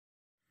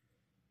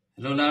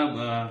Hello, love.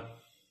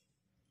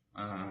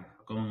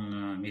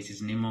 Akong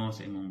Mrs. Nimo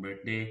sa imong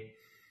birthday.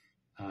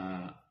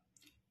 Uh,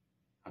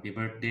 Happy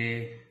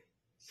birthday.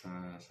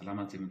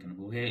 Salamat sa imong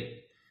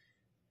kinabuhi.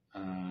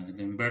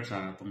 Remember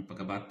sa atong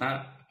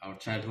pagkabata, our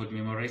childhood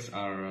memories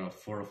are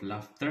full of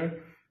laughter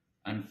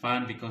and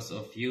fun because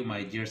of you,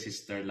 my dear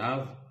sister,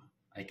 love.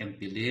 I can't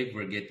believe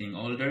we're getting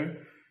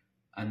older,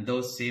 and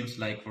those seems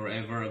like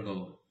forever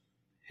ago.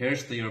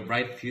 Here's to your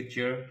bright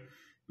future.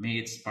 May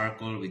it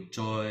sparkle with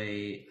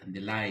joy and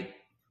delight.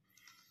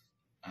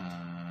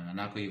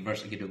 Na ako'y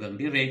verse gidugang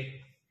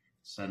dire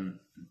sa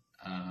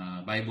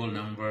Bible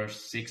Numbers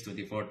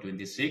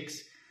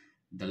 6:24-26.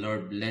 The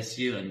Lord bless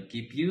you and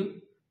keep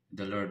you.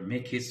 The Lord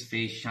make his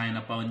face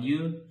shine upon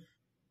you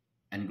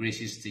and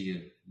gracious to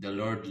you. The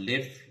Lord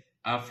lift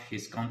up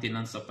his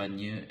countenance upon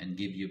you and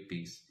give you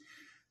peace.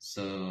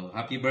 So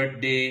happy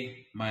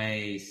birthday,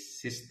 my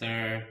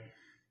sister.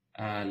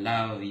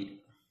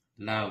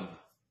 Love.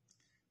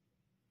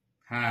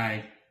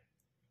 Hi.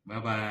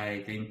 Bye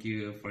bye. Thank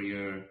you for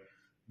your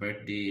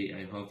birthday.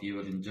 I hope you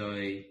will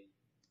enjoy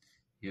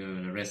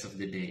the rest of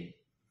the day.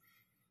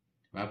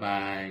 Bye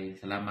bye.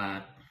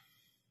 Salamat.